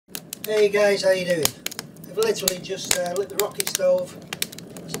Hey guys, how you doing? I've literally just lit the rocket stove.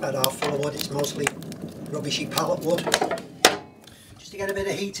 It's about half full of wood, it's mostly rubbishy pallet wood. Just to get a bit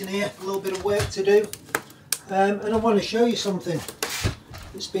of heat in here, a little bit of work to do. And I want to show you something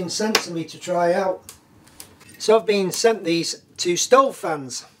that's been sent to me to try out. So I've been sent these two stove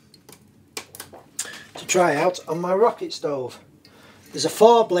fans to try out on my rocket stove. There's a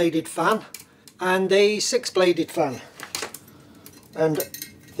 4-bladed fan and a 6-bladed fan. And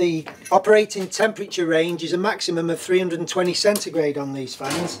the operating temperature range is a maximum of 320 centigrade on these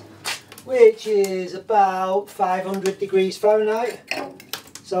fans, which is about 500 degrees Fahrenheit.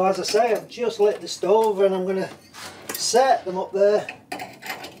 So as I say, I've just lit the stove and I'm going to set them up there,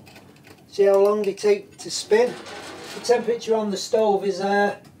 see how long they take to spin. The temperature on the stove is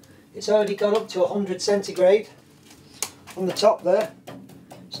it's already got up to 100 centigrade on the top there.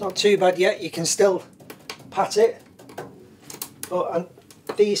 It's not too bad yet, you can still pat it, but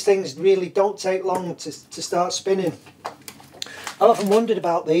these things really don't take long to start spinning. I've often wondered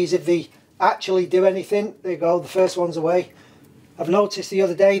about these, if they actually do anything. There you go, the first one's away. I've noticed the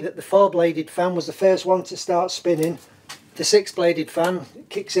other day that the 4-bladed fan was the first one to start spinning. The 6-bladed fan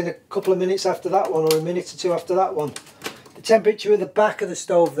kicks in a couple of minutes after that one, or a minute or two after that one. The temperature at the back of the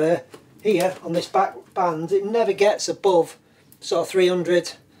stove there, here on this back band, it never gets above sort of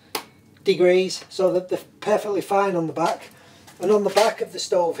 300 degrees, so that they're perfectly fine on the back. And on the back of the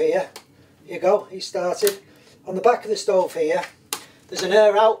stove here you go, he started. On the back of the stove here, there's an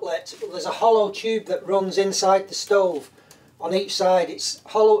air outlet. There's a hollow tube that runs inside the stove on each side. It's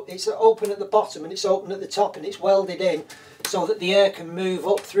hollow, it's open at the bottom and it's open at the top, and it's welded in so that the air can move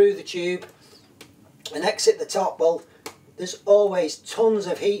up through the tube and exit the top. Well, there's always tons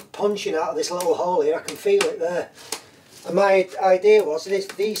of heat punching out of this little hole here. I can feel it there. And my idea was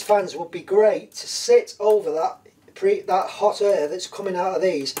these fans would be great to sit over that hot air that's coming out of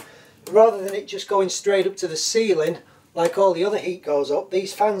these, rather than it just going straight up to the ceiling like all the other heat goes up.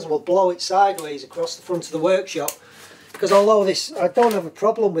 These fans will blow it sideways across the front of the workshop, because although I don't have a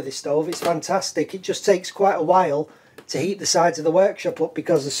problem with this stove, it's fantastic, it just takes quite a while to heat the sides of the workshop up,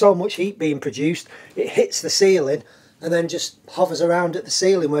 because there's so much heat being produced. It hits the ceiling and then just hovers around at the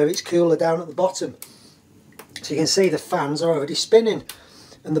ceiling where it's cooler down at the bottom. So you can see the fans are already spinning,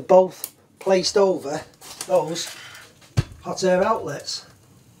 and they're both placed over those hot air outlets.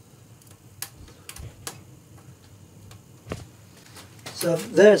 So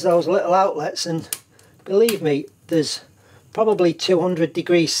there's those little outlets, and believe me, there's probably 200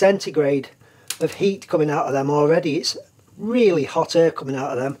 degrees centigrade of heat coming out of them already. It's really hot air coming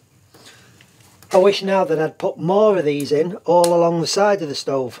out of them. I wish now that I'd put more of these in all along the side of the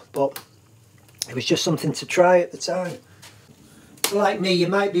stove, but it was just something to try at the time. Like me, you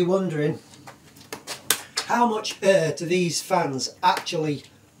might be wondering, how much air do these fans actually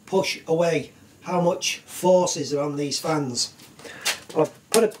push away? How much forces are on these fans? Well, I've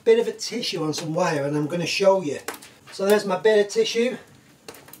put a bit of a tissue on some wire and I'm going to show you. So there's my bit of tissue.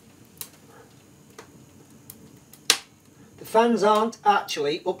 The fans aren't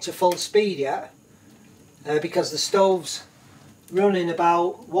actually up to full speed yet, because the stove's running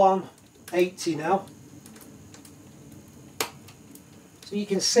about 180 now. So you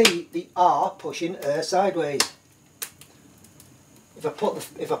can see the R pushing air sideways. If I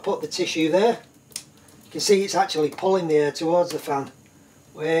put the tissue there, you can see it's actually pulling the air towards the fan.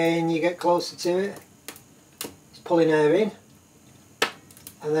 When you get closer to it, it's pulling air in,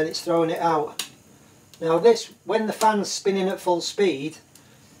 and then it's throwing it out. Now this, when the fan's spinning at full speed,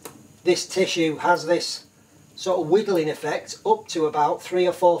 this tissue has this sort of wiggling effect up to about 3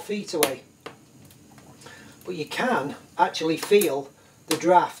 or 4 feet away. But you can actually feel the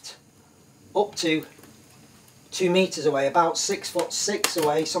draft up to 2 meters away, about 6'6"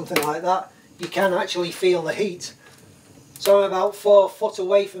 away, something like that. You can actually feel the heat. So I'm about 4 foot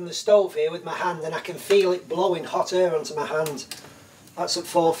away from the stove here with my hand, and I can feel it blowing hot air onto my hand. That's at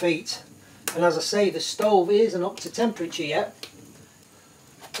 4 feet. And as I say, the stove isn't up to temperature yet.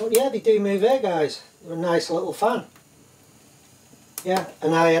 But yeah, they do move air, guys. They're a nice little fan. Yeah,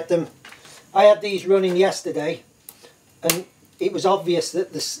 and I had these running yesterday, and it was obvious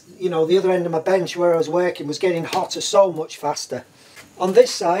that this, the other end of my bench where I was working was getting hotter so much faster. On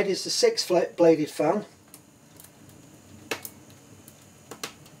this side is the 6-bladed fan.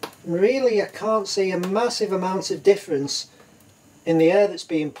 And really I can't see a massive amount of difference in the air that's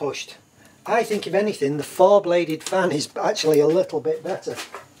being pushed. I think if anything, the 4-bladed fan is actually a little bit better.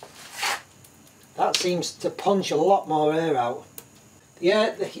 That seems to punch a lot more air out.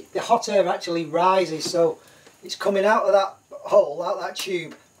 Yeah, the hot air actually rises, so it's coming out of that hole, out that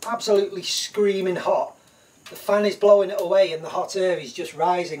tube, absolutely screaming hot, the fan is blowing it away and the hot air is just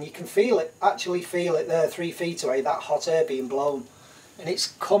rising. You can feel it, actually feel it there 3 feet away, that hot air being blown. And it's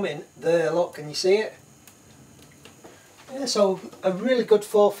coming there, look, can you see it? Yeah, so a really good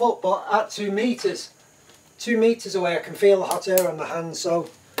 4 foot, but at 2 metres. 2 metres away I can feel the hot air on my hands. So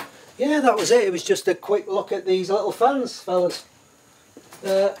yeah, that was it. It was just a quick look at these little fans, fellas.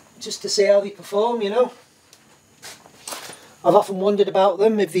 Just to see how they perform, you know. I've often wondered about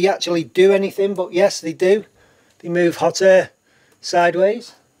them, if they actually do anything, but yes, they do. They move hot air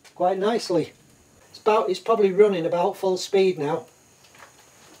sideways quite nicely. It's probably running about full speed now.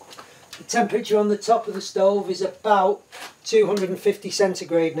 The temperature on the top of the stove is about 250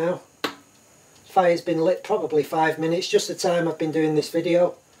 centigrade now. Fire's been lit probably 5 minutes, just the time I've been doing this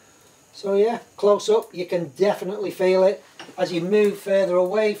video. So yeah, close up, you can definitely feel it as you move further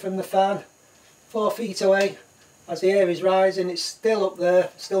away from the fan, 4 feet away. As the air is rising, it's still up there,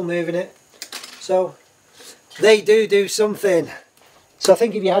 still moving it. So they do something. So I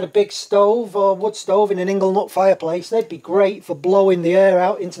think if you had a big stove or wood stove in an inglenook fireplace, they'd be great for blowing the air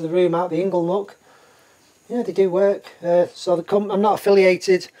out into the room out the inglenook. Yeah, they do work. So I'm not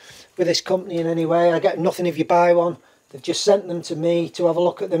affiliated with this company in any way. I get nothing if you buy one. They've just sent them to me to have a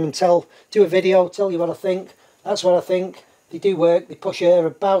look at them and do a video, tell you what I think. That's what I think. They do work. They push air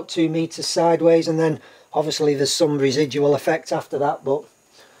about 2 metres sideways, and then obviously there's some residual effect after that. But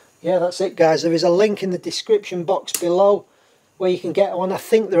yeah, that's it, guys. There is a link in the description box below where you can get one. I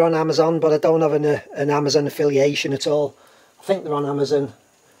think they're on Amazon, but I don't have an Amazon affiliation at all. I think they're on Amazon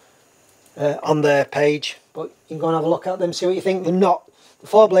on their page, but you can go and have a look at them, see what you think. The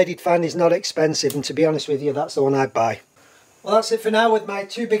 4-bladed fan is not expensive, and to be honest with you, that's the one I'd buy. Well, that's it for now with my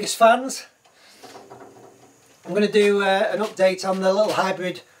 2 biggest fans. I'm going to do an update on the little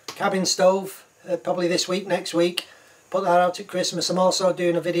hybrid cabin stove, probably this week, next week. Put that out at Christmas. I'm also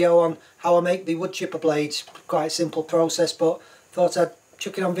doing a video on how I make the wood chipper blades. Quite a simple process, but thought I'd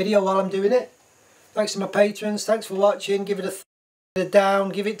chuck it on video while I'm doing it. Thanks to my patrons, thanks for watching. Give it a down,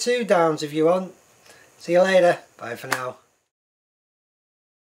 give it 2 downs if you want. See you later. Bye for now.